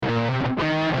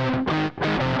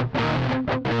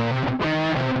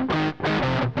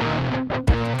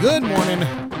Good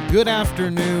morning, good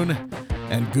afternoon,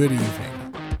 and good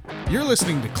evening. You're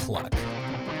listening to Cluck,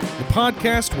 the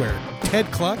podcast where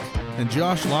Ted Cluck and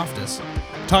Josh Loftus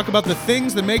talk about the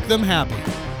things that make them happy.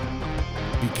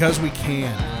 Because we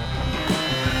can.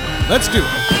 Let's do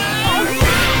it.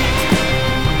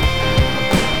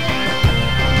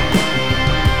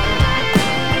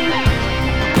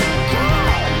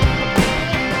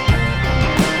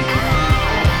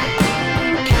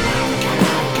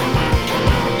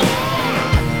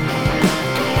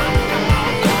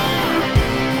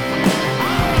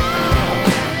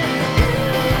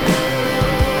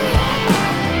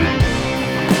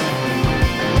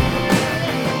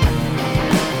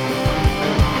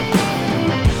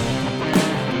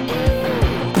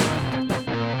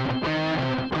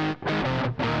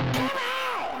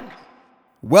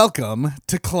 Welcome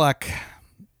to Cluck.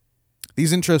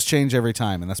 These intros change every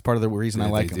time, and that's part of the reason I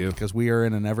like them. Because we are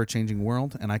in an ever-changing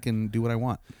world, and I can do what I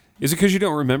want. Is it because you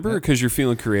don't remember, or because you're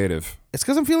feeling creative? It's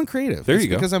because I'm feeling creative. There you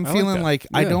go. Because I'm feeling like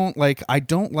I don't like.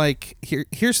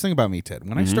 Here's the thing about me, Ted.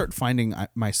 When I start finding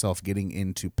myself getting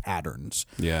into patterns,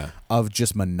 of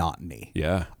just monotony,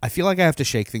 I feel like I have to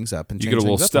shake things up and change things up. You get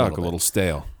a little stuck, a little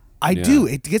stale. I do.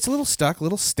 It gets a little stuck, a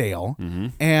little stale,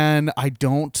 and I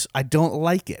don't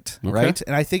like it, right?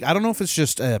 And I don't know if it's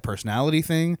just a personality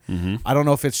thing. I don't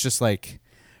know if it's just like,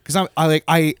 because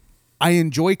I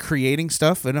enjoy creating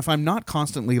stuff, and if I'm not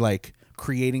constantly like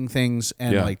creating things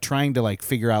and like trying to like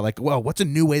figure out like, well, what's a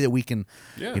new way that we can,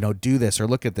 do this or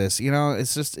look at this,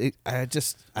 it's just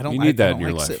I don't. You need that in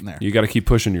your like life. Sitting there. You got to keep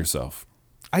pushing yourself.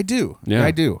 I do. Yeah.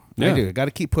 I do. Yeah. I do. Got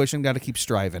to keep pushing. Got to keep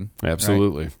striving.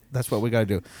 Absolutely. Right? That's what we got to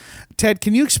do. Ted,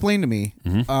 can you explain to me,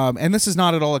 and this is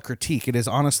not at all a critique, it is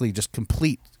honestly just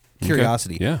complete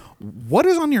curiosity. Okay. Yeah. What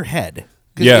is on your head?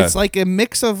 Because it's like a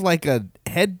mix of like a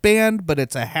headband, but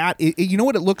it's a hat. You know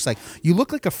what it looks like? You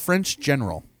look like a French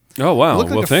general. Oh, wow. You look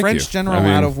like a French general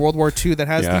out of World War II that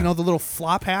has, the little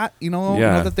flop hat,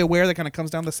 that they wear that kind of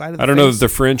comes down the side of the I don't face. know that the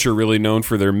French are really known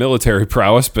for their military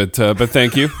prowess, but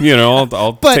thank you.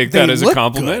 I'll take that as a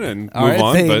compliment and move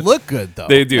on. They but look good, though.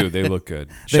 They do. They look good.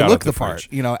 They look the part.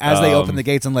 As they open the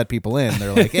gates and let people in,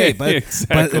 they're like, hey,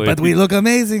 but we look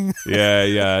amazing.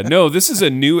 Yeah. No, this is a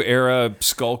new era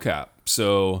skull cap.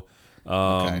 So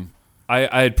I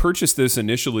had purchased this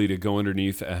initially to go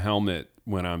underneath a helmet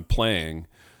when I'm playing,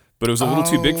 but it was a little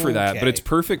too big for that. But it's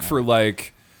perfect for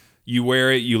like, you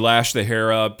wear it, you lash the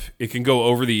hair up. It can go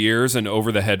over the ears and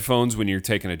over the headphones when you're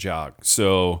taking a jog.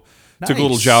 So took a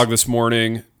little jog this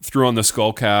morning, threw on the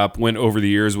skull cap, went over the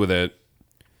ears with it,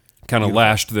 kind of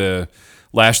lashed the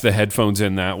headphones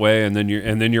in that way, and then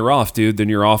you're off, dude. Then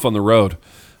you're off on the road.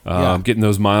 Getting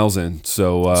those miles in.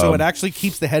 So it actually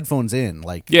keeps the headphones in.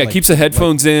 It keeps the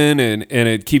headphones in, and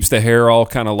it keeps the hair all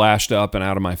kind of lashed up and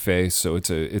out of my face. So it's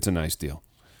a nice deal.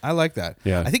 I like that.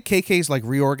 Yeah. I think KK's like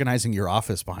reorganizing your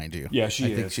office behind you. Yeah,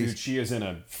 she is. Dude, she is in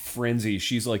a frenzy.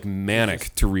 She's like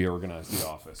manic to reorganize the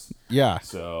office. Yeah.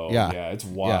 So it's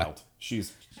wild. Yeah.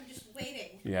 She's just waiting.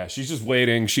 Yeah, she's just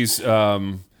waiting. She's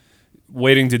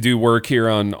waiting to do work here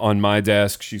on my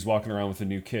desk. She's walking around with a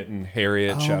new kitten,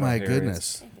 Harriet. Oh my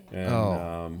goodness.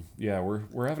 And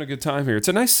we're having a good time here. It's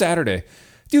a nice Saturday.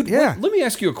 Dude, yeah. let me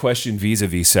ask you a question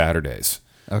vis-a-vis Saturdays.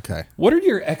 Okay. What are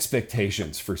your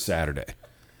expectations for Saturday?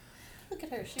 Look at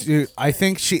her. Dude, I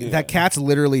think that cat's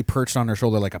literally perched on her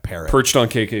shoulder like a parrot. Perched on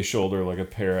KK's shoulder like a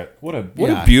parrot. What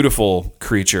a beautiful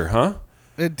creature, huh?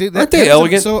 Aren't they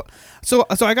elegant? So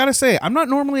I gotta say, I'm not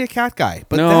normally a cat guy,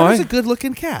 but is a good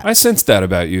looking cat. I sensed that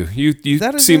about you. You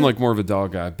seem like more of a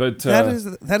dog guy, but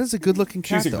that is a good looking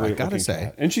cat. Though, I gotta say,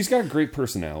 cat. And she's got a great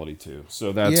personality too.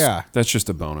 So that's just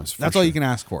a bonus. That's all you can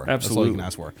ask for. Absolutely,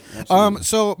 that's all you can ask for. Absolutely.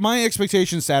 So my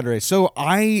expectations Saturday. So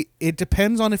it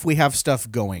depends on if we have stuff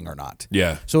going or not.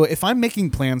 Yeah. So if I'm making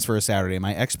plans for a Saturday,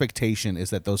 my expectation is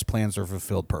that those plans are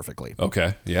fulfilled perfectly.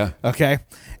 Okay. Yeah. Okay.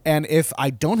 And if I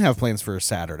don't have plans for a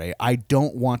Saturday, I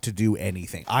don't want to do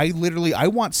anything. I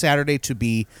want Saturday to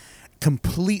be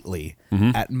completely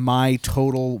at my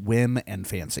total whim and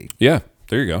fancy. Yeah,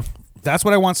 there you go. That's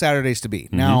what I want Saturdays to be.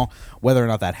 Now, whether or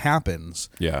not that happens,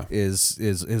 yeah,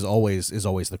 is always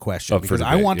the question. Up because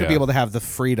I want to be able to have the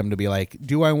freedom to be like,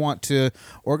 do I want to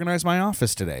organize my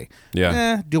office today?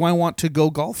 Yeah. Do I want to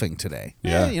go golfing today?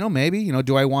 Yeah. Maybe.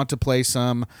 Do I want to play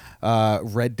some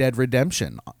Red Dead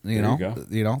Redemption? You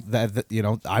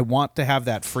go. I want to have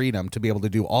that freedom to be able to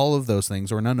do all of those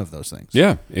things or none of those things.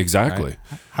 Yeah, exactly.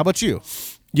 Right? How about you?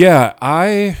 Yeah,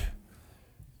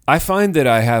 I find that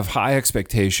I have high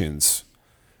expectations,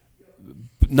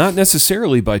 not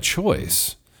necessarily by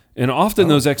choice, and often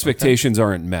those expectations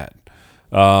aren't met.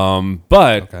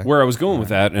 But where I was going with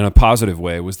that in a positive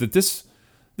way was that this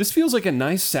this feels like a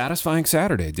nice, satisfying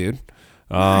Saturday, dude.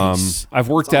 Nice. I've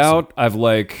worked That's awesome. out. I've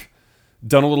like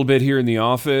done a little bit here in the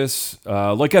office.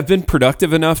 Like I've been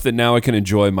productive enough that now I can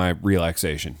enjoy my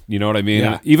relaxation. You know what I mean?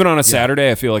 Yeah. And even on a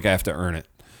Saturday, I feel like I have to earn it.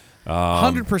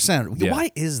 100%. yeah. Why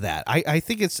is that? I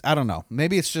think it's, I don't know.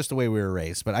 Maybe it's just the way we were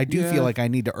raised, but I do feel like I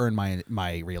need to earn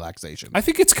my relaxation. I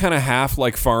think it's kind of half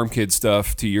like farm kid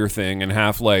stuff to your thing and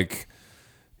half like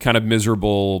kind of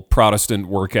miserable Protestant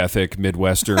work ethic,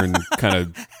 Midwestern kind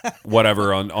of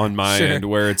whatever on my Sure. end,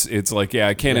 where it's like,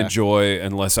 I can't enjoy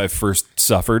unless I first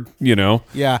suffered, you know?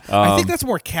 Yeah, I think that's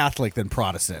more Catholic than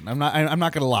Protestant. I'm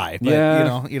not gonna lie. But,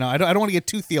 Yeah. you know, I don't want to get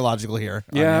too theological here.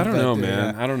 on Yeah, you, I don't but, know,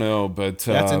 man. I don't know, but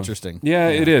That's interesting. Yeah,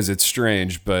 it is. It's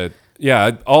strange, but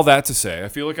yeah, all that to say, I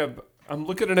feel like I'm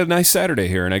looking at a nice Saturday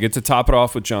here, and I get to top it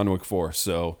off with John Wick 4.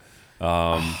 So,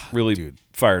 really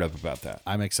fired up about that.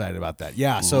 I'm excited about that.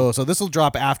 Yeah, so this will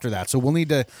drop after that. So we'll need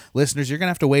to, listeners, you're gonna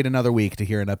have to wait another week to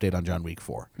hear an update on John Wick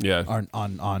 4. Yeah.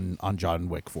 On John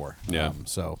Wick 4. Yeah.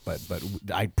 But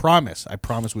I promise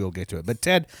we will get to it. But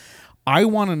Ted, I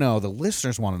want to know, the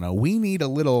listeners want to know, we need a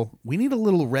little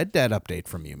Red Dead update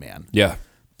from you, man. Yeah.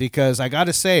 Because I got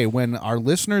to say, when our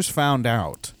listeners found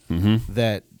out Mm-hmm.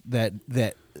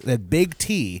 that Big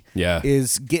T Yeah.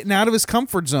 is getting out of his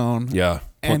comfort zone, Yeah.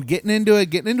 and getting into a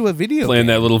video Playing game.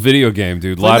 that little video game,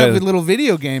 dude. Playing Lot that of little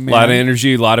video game, man. lot of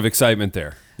energy, a lot of excitement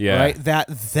there. Yeah. Right,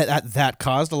 that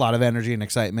caused a lot of energy and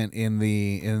excitement in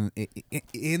the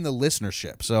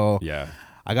listenership. So Yeah.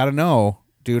 I got to know,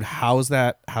 dude, how's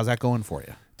that going for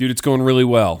you? Dude, it's going really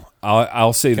well.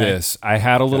 I'll say this. I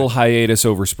had a little hiatus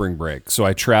over spring break. So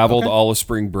I traveled all of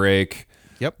spring break.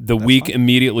 Yep. The that's week fine.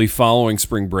 immediately following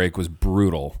spring break was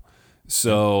brutal.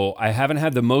 So I haven't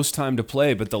had the most time to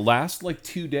play, but the last like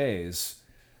 2 days,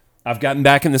 I've gotten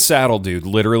back in the saddle, dude,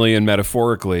 literally and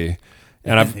metaphorically.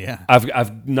 And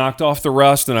I've knocked off the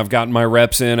rust and I've gotten my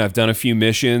reps in. I've done a few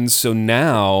missions. So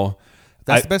now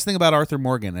That's the best thing about Arthur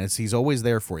Morgan is he's always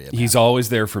there for you. Man. he's always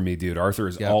there for me, dude. Arthur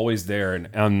is always there.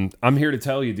 And I'm here to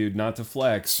tell you, dude, not to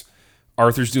flex.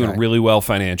 Arthur's doing really well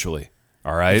financially.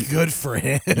 All right. good for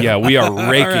him. Yeah, we are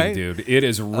raking, right. dude. It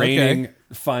is raining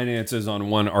finances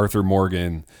on one Arthur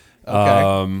Morgan.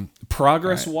 Okay.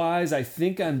 Progress-wise, I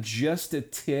think I'm just a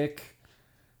tick.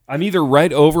 I'm either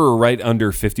right over or right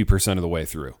under 50% of the way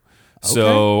through.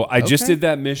 So I just did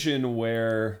that mission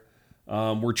where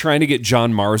we're trying to get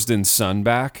John Marsden's son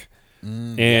back.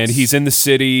 And he's in the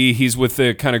city. He's with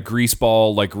the kind of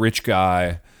greaseball, like, rich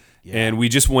guy. Yeah. And we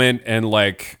just went and,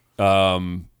 like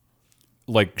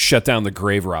shut down the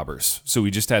grave robbers. So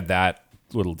we just had that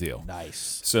little deal.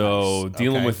 Nice. So Nice.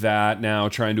 dealing Okay. with that now,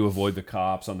 trying to avoid the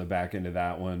cops on the back end of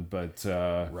that one. But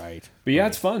Right. But yeah,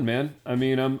 it's fun, man. I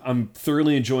mean, I'm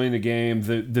thoroughly enjoying the game.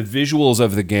 The visuals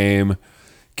of the game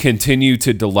continue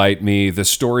to delight me. The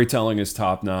storytelling is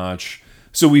top notch.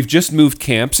 So we've just moved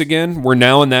camps again. We're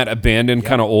now in that abandoned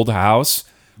kind of old house,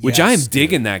 which I am Yes,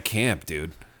 digging that camp,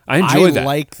 dude. I enjoy that. I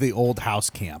like the old house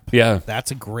camp. Yeah. That's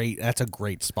a great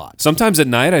spot. Sometimes at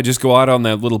night, I just go out on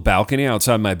that little balcony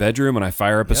outside my bedroom and I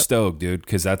fire up a stove, dude,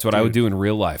 because that's what I would do in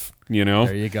real life, you know?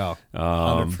 There you go.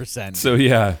 100%. So,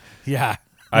 yeah. Yeah.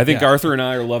 I think Yeah. Arthur and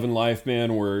I are loving life,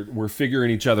 man. We're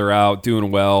figuring each other out,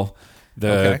 doing well.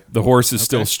 The horse is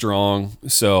still strong.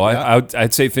 So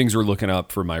I'd say things are looking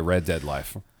up for my Red Dead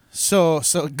life. So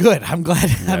good. I'm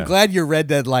glad your Red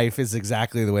Dead life is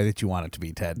exactly the way that you want it to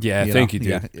be, Ted. Yeah, thank you,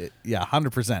 dude. Yeah,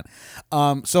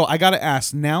 100%. So I got to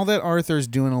ask, now that Arthur's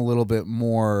doing a little bit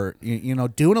more,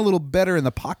 doing a little better in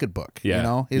the pocketbook,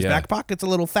 his back pocket's a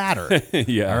little fatter.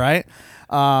 Yeah. All right.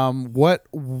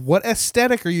 What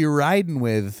aesthetic are you riding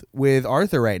with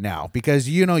Arthur right now? Because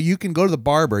you can go to the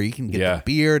barber, you can get the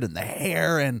beard and the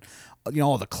hair and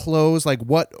all the clothes. Like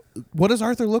what does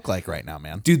Arthur look like right now,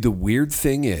 man? Dude, the weird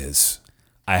thing is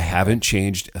I haven't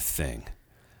changed a thing.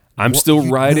 I'm still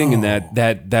riding in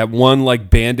that one like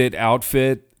bandit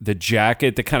outfit, the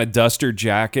jacket, the kind of duster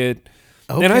jacket.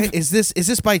 Okay. And is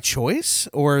this by choice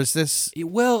or is this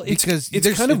it's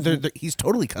there's kind of he's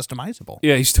totally customizable.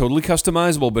 Yeah, he's totally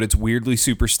customizable, but it's weirdly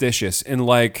superstitious. And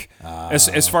like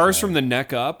as far as from the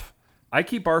neck up, I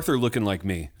keep Arthur looking like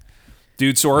me.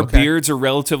 Dude, so our beards are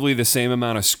relatively the same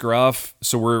amount of scruff,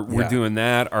 so we're doing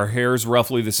that. Our hair's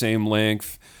roughly the same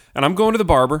length. And I'm going to the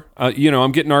barber.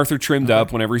 I'm getting Arthur trimmed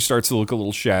up whenever he starts to look a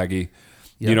little shaggy.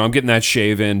 Yep. I'm getting that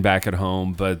shave in back at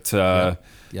home, but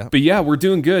but yeah, we're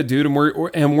doing good, dude, and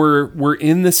we're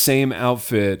in the same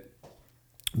outfit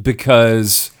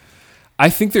because I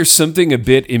think there's something a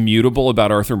bit immutable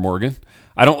about Arthur Morgan.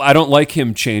 I don't like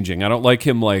him changing. I don't like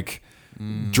him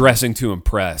dressing to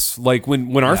impress. Like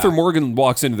when Arthur Morgan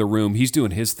walks into the room, he's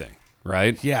doing his thing.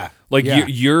 right? Yeah. Like Yeah.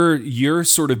 you're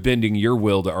sort of bending your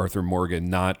will to Arthur Morgan,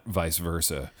 not vice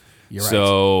versa. You're right.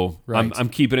 So Right. I'm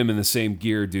keeping him in the same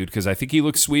gear, dude, because I think he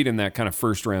looks sweet in that kind of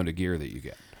first round of gear that you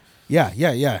get. Yeah.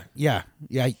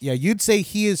 You'd say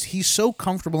he's so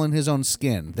comfortable in his own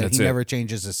skin that That's he it. never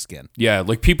changes his skin. Yeah,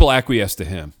 like people acquiesce to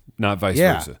him, not vice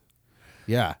Yeah. versa.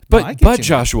 Yeah. But No, I get you,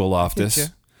 Joshua man. Loftus, you.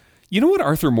 you know what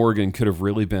Arthur Morgan could have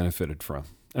really benefited from?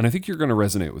 And I think you're going to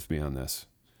resonate with me on this.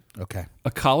 Okay.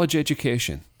 A college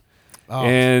education. Oh,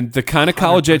 And the kind of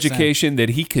college 100%. education that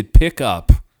he could pick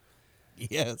up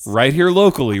yes. right here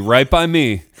locally, right by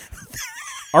me.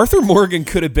 Arthur Morgan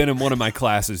could have been in one of my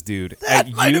classes, dude. That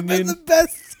at might have been Union. the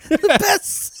best. The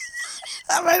best.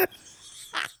 That might have-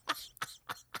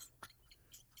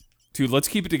 Dude, let's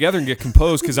keep it together and get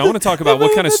composed because I want to talk about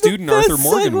what kind of That's the student Arthur best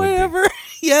Morgan segue would be. ever.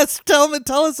 Yes, tell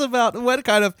us about what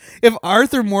kind of, if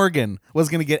Arthur Morgan was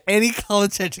going to get any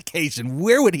college education,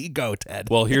 where would he go, Ted?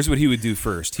 Well, here's what he would do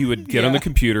first. He would get on Yeah. the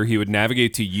computer. He would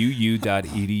navigate to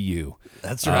uu.edu.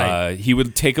 That's right. He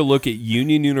would take a look at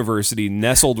Union University,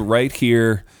 nestled right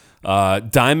here,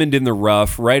 diamond in the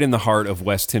rough, right in the heart of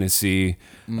West Tennessee.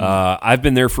 I've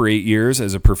been there for 8 years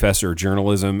as a professor of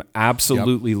journalism.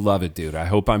 Absolutely love it, dude. I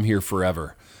hope I'm here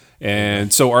forever.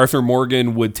 And so Arthur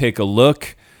Morgan would take a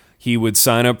look. He would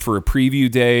sign up for a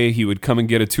preview day. He would come and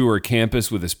get a tour of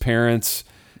campus with his parents.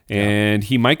 And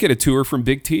he might get a tour from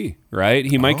Big T, right?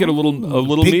 He might get a little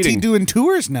Big meeting. T doing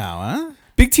tours now, huh?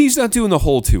 Big T's not doing the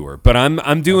whole tour, but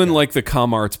I'm doing like the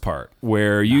Com Arts part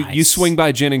where you Nice. swing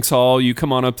by Jennings Hall, you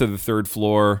come on up to the third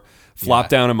floor, flop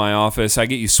down in my office. I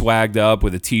get you swagged up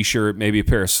with a T-shirt, maybe a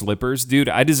pair of slippers, dude.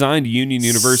 I designed Union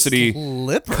University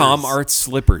Slippers? Com Arts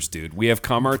slippers, dude. We have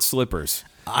Com Arts slippers.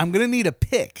 I'm gonna need a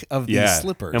pic of these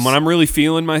slippers. And when I'm really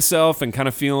feeling myself and kind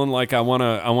of feeling like I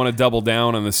wanna double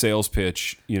down on the sales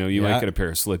pitch, you might get a pair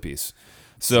of slippies.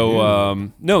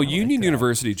 So Union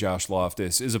University, Josh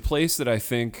Loftus, is a place that I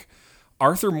think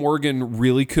Arthur Morgan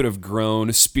really could have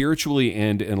grown spiritually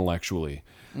and intellectually.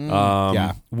 We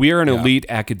are an elite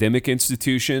academic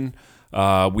institution.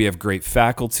 We have great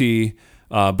faculty.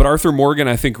 But Arthur Morgan,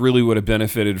 I think, really would have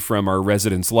benefited from our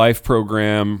Residence Life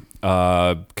program,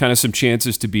 kind of some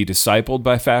chances to be discipled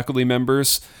by faculty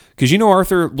members. Because,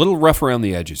 Arthur, a little rough around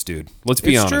the edges, dude. Let's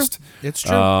be honest. It's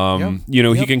true.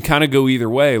 He can kind of go either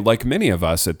way, like many of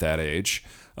us at that age.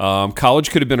 College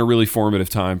could have been a really formative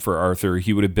time for Arthur.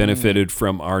 He would have benefited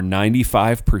from our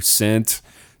 95%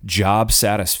 job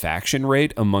satisfaction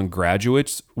rate among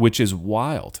graduates, which is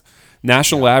wild.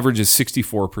 National average is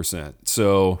 64%.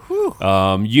 So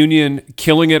Union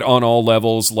killing it on all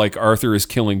levels, like Arthur is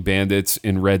killing bandits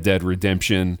in Red Dead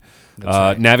Redemption.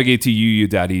 Navigate to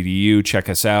uu.edu. Check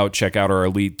us out. Check out our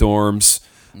elite dorms.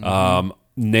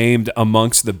 Named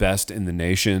amongst the best in the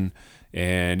nation.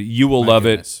 And you will love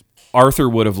it. Arthur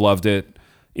would have loved it.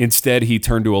 Instead, he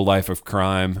turned to a life of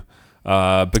crime.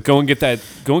 But go and get that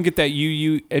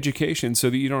UU education so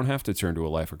that you don't have to turn to a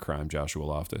life of crime, Joshua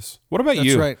Loftus. What about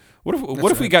you? Right.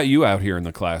 What if we got you out here in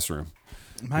the classroom?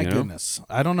 My goodness,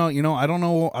 I don't know. I don't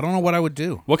know what I would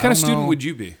do. What kind of student would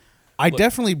you be? I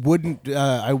definitely wouldn't.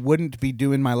 I wouldn't be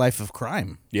doing my life of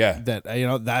crime. Yeah. That's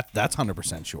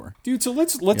 100% sure. Dude, so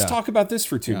let's talk about this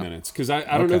for 2 minutes because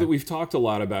I don't know that we've talked a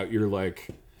lot about your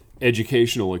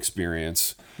educational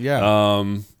experience. Yeah.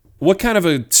 What kind of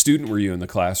a student were you in the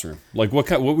classroom? Like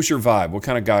what was your vibe? What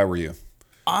kind of guy were you?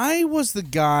 I was the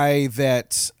guy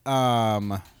that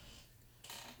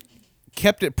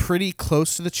kept it pretty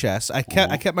close to the chest. I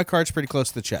kept my cards pretty close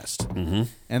to the chest,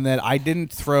 and that I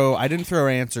didn't throw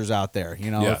answers out there.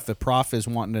 If the prof is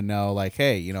wanting to know, like,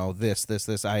 hey,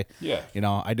 this, I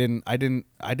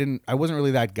wasn't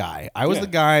really that guy. I was the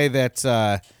guy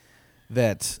that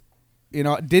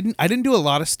didn't do a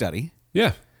lot of study.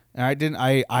 Yeah. I didn't.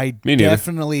 I Me neither.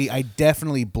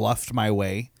 definitely bluffed my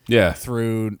way. Yeah.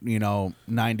 Through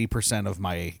 90% of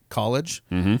my college.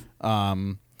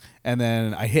 And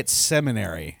then I hit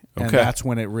seminary, and that's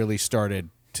when it really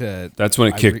started to. That's when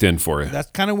it kicked in for you.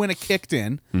 That's kind of when it kicked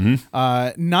in.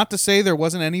 Not to say there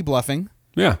wasn't any bluffing.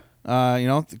 Yeah.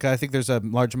 I think there's a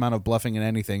large amount of bluffing in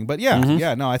anything, but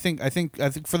no, I think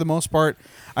for the most part,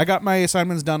 I got my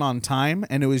assignments done on time,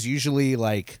 and it was usually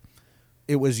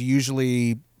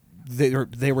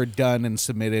they were done and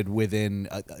submitted within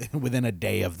a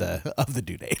day of the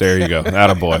due date. There you go.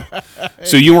 Attaboy.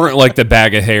 So you weren't like the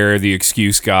bag of hair, the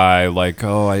excuse guy, like,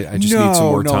 oh, I just need some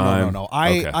more time. No.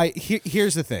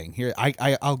 Here's the thing.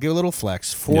 I'll give a little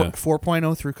flex.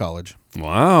 4.0 through college.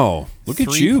 Wow. Look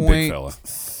at you, big fella.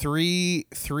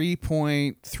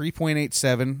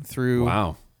 3.87 through.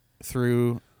 Wow.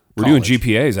 Through. We're doing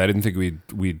GPAs. I didn't think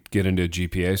we'd get into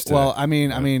GPAs today. Well, I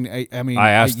mean, I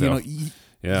asked you though. know,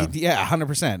 Yeah. Yeah,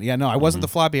 100%. Yeah, no, I wasn't the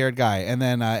floppy-haired guy. And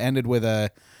then ended with I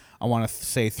want to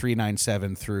say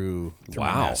 397 through my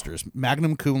Wow. master's.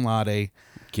 Magnum cum laude.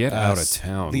 Get out of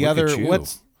town. The Look other, at you.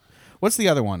 what's the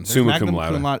other one? There's Summa cum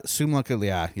Magnum laude. Summa cum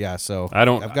laude. Yeah, so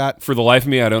I've got for the life of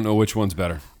me, I don't know which one's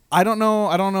better. I don't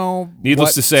know. Needless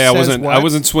what to say, I says what,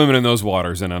 wasn't swimming in those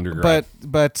waters in undergrad.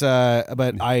 But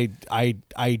I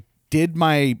did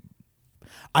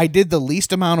the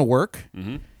least amount of work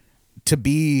to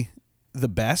be the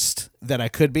best that I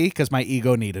could be because my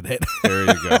ego needed it. There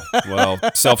you go. Well,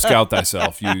 self-scout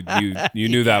thyself. You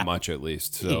knew that much at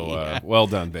least. So well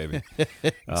done, baby.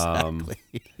 Exactly.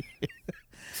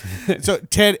 So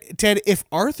Ted, if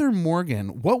Arthur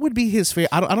Morgan, what would be his favorite?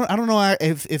 I don't know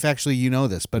if actually you know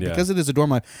this, but because it is a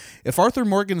dorm life, if Arthur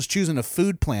Morgan's choosing a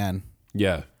food plan,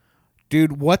 Yeah.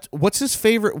 dude, what's his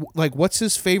favorite? Like, what's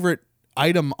his favorite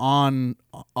item on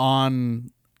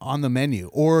the menu?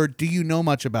 Or do you know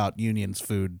much about Union's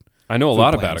food? I know a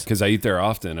lot about plans? it because I eat there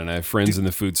often, and I have friends in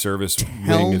the food service Tell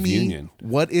wing of me, Union.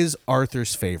 what is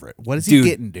Arthur's favorite? What is he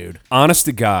getting, dude? Honest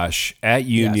to gosh, at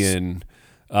Union,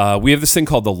 we have this thing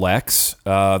called the Lex.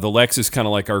 The Lex is kind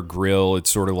of like our grill. It's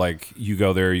sort of like you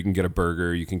go there, you can get a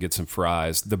burger, you can get some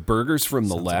fries. The burgers from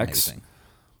the Lex Amazing.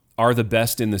 are the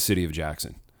best in the city of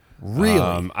Jackson. Really?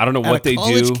 I don't know At what a they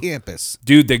college do. campus.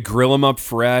 Dude, they grill them up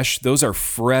fresh. Those are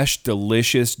fresh,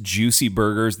 delicious, juicy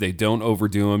burgers. They don't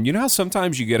overdo them. You know how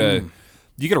sometimes you get a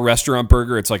restaurant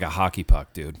burger, it's like a hockey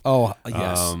puck, dude. Oh,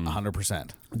 yes,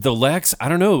 100%. The Lex, I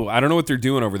don't know what they're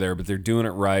doing over there, but they're doing it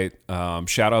right.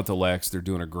 Shout out to Lex. They're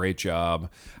doing a great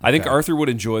job. I think Arthur would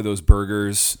enjoy those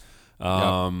burgers.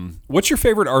 What's your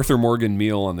favorite Arthur Morgan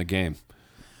meal on the game?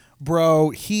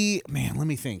 Bro, let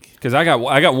me think. Because I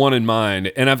got one in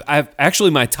mind, and I've actually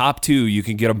my top two. You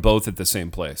can get them both at the same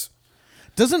place.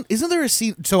 Isn't there a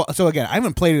scene? So again, I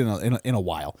haven't played it in a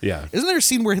while. Yeah. Isn't there a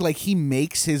scene where he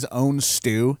makes his own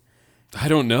stew? I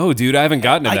don't know, dude. I haven't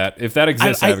gotten to that. If that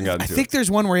exists, I haven't gotten to it. I think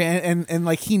there's one where and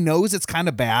like he knows it's kind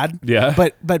of bad. Yeah.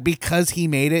 But because he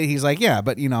made it, he's like, yeah,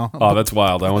 but you know. Oh, that's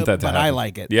wild. I want that to but happen. I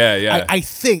like it. Yeah. I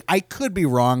think I could be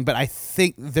wrong, but I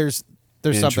think there's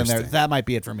something there. Interesting. That might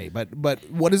be it for me. But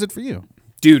what is it for you?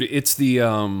 Dude, it's the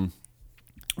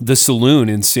saloon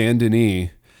in Saint Denis.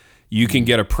 You can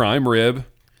get a prime rib.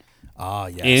 Oh,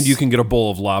 yes. And you can get a bowl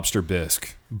of lobster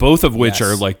bisque, both of which Yes.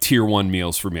 are like tier 1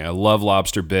 meals for me. I love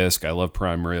lobster bisque. I love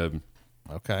prime rib.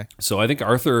 Okay. So I think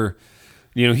Arthur,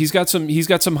 he's got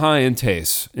some high end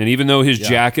tastes. And even though his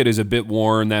jacket is a bit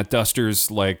worn, that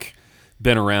duster's like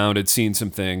been around, it's seen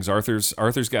some things. Arthur's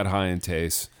got high end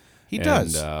tastes. He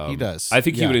does. He does. I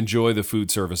think he Yeah. would enjoy the food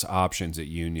service options at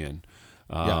Union.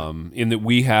 In that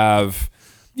we have,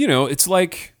 it's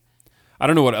like, I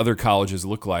don't know what other colleges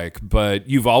look like, but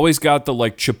you've always got the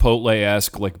like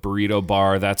Chipotle-esque like burrito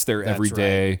bar. That's there every right.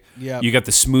 day. Yep. You got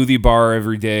the smoothie bar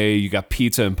every day. You got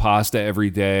pizza and pasta every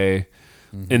day.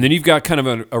 And then you've got kind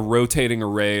of a rotating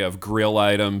array of grill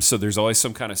items. So there's always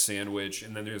some kind of sandwich.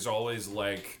 And then there's always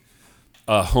like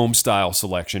a home style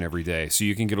selection every day. So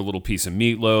you can get a little piece of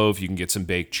meatloaf. You can get some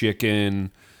baked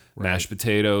chicken, mashed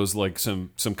potatoes, like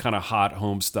some kind of hot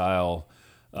home style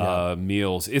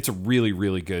meals. It's really,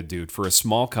 really good, dude. For a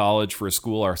small college, for a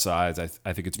school our size, I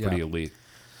think it's pretty elite.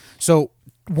 So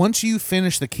once you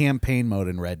finish the campaign mode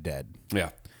in Red Dead,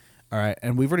 Yeah. all right,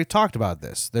 and we've already talked about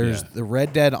this. There's the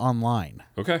Red Dead Online,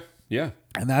 Okay. Yeah.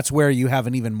 and that's where you have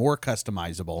an even more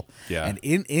customizable. Yeah. And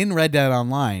in Red Dead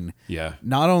Online, Yeah.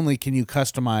 not only can you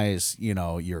customize,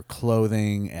 your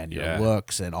clothing and your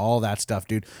looks and all that stuff,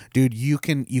 dude. You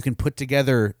can put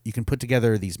together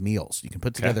these meals. You can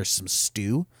put together some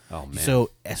stew. Oh, man.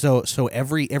 So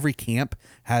every camp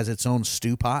has its own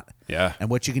stew pot. Yeah. And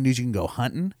what you can do is you can go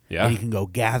hunting. Yeah. And you can go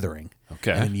gathering.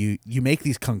 Okay. And you make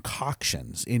these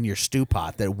concoctions in your stew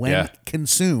pot that when Yeah.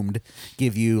 consumed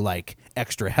give you like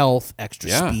extra health, extra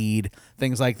Yeah. speed,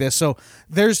 things like this. So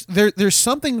there's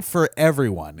something for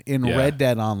everyone in Yeah. Red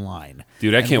Dead Online.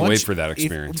 Dude, I And can't once- wait for that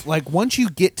experience. once you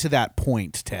get to that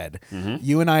point, Ted,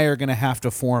 you and I are going to have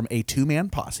to form a 2-man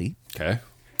posse. Okay.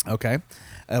 Okay.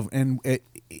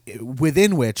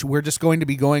 Within which we're just going to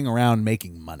be going around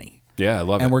making money. Yeah, I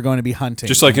love And it. we're going to be hunting.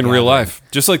 Just like in and real gathering. life.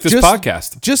 Just like this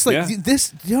podcast. Just like Yeah.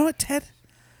 this. You know what, Ted?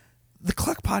 The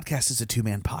Cluck Podcast is a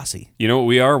 2-man posse. You know what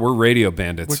we are? We're radio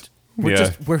bandits. We're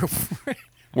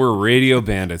We're radio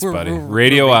bandits, buddy. we're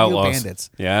radio outlaws. bandits.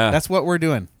 Yeah. That's what we're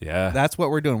doing. Yeah. That's what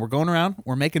we're doing. We're going around.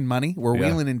 We're making money. We're Yeah.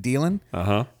 wheeling and dealing.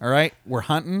 Uh-huh. All right. We're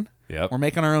hunting. Yep. We're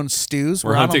making our own stews.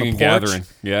 We're out on hunting the and porch. gathering.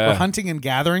 Yeah. We're hunting and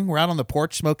gathering. We're out on the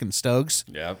porch smoking stoves,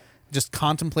 Yeah. just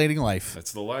contemplating life.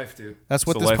 That's the life, dude. That's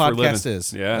what the this life we're podcast living.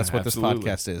 is. Yeah. That's what absolutely.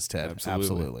 this podcast is, Ted.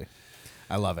 Absolutely.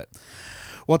 I love it.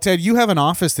 Well, Ted, you have an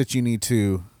office that you need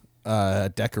to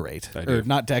decorate, I or do.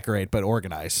 not decorate, but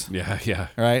organize. Yeah.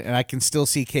 All right, and I can still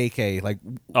see KK like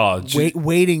Oh,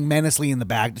 waiting menacingly in the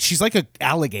back. She's like an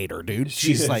alligator, dude.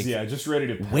 She's like, just ready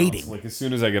to pounce. waiting. Like as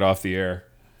soon as I get off the air,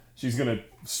 she's gonna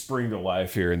spring to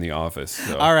life here in the office.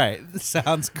 So. all right,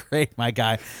 sounds great, my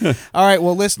guy. All right,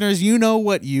 well, listeners, you know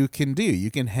what you can do. You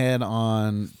can head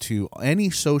on to any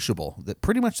sociable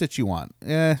that you want,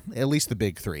 at least the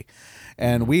big three,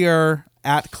 and we are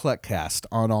at Cluckcast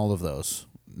on all of those.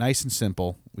 Nice and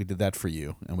simple. We did that for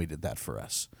you, and we did that for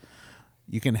us.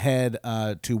 You can head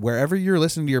to wherever you're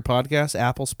listening to your podcast,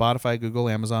 Apple, Spotify, Google,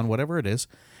 Amazon, whatever it is.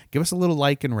 Give us a little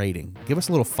like and rating. Give us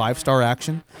a little 5-star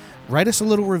action. Write us a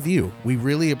little review. We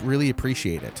really, really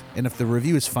appreciate it. And if the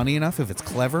review is funny enough, if it's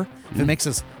clever, if it makes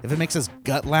us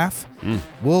gut laugh,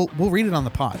 we'll read it on the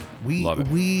pod. Love it.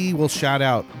 We will shout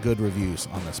out good reviews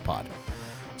on this pod.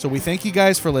 So we thank you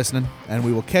guys for listening, and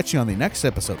we will catch you on the next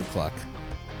episode of Cluck.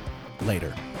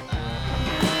 Later.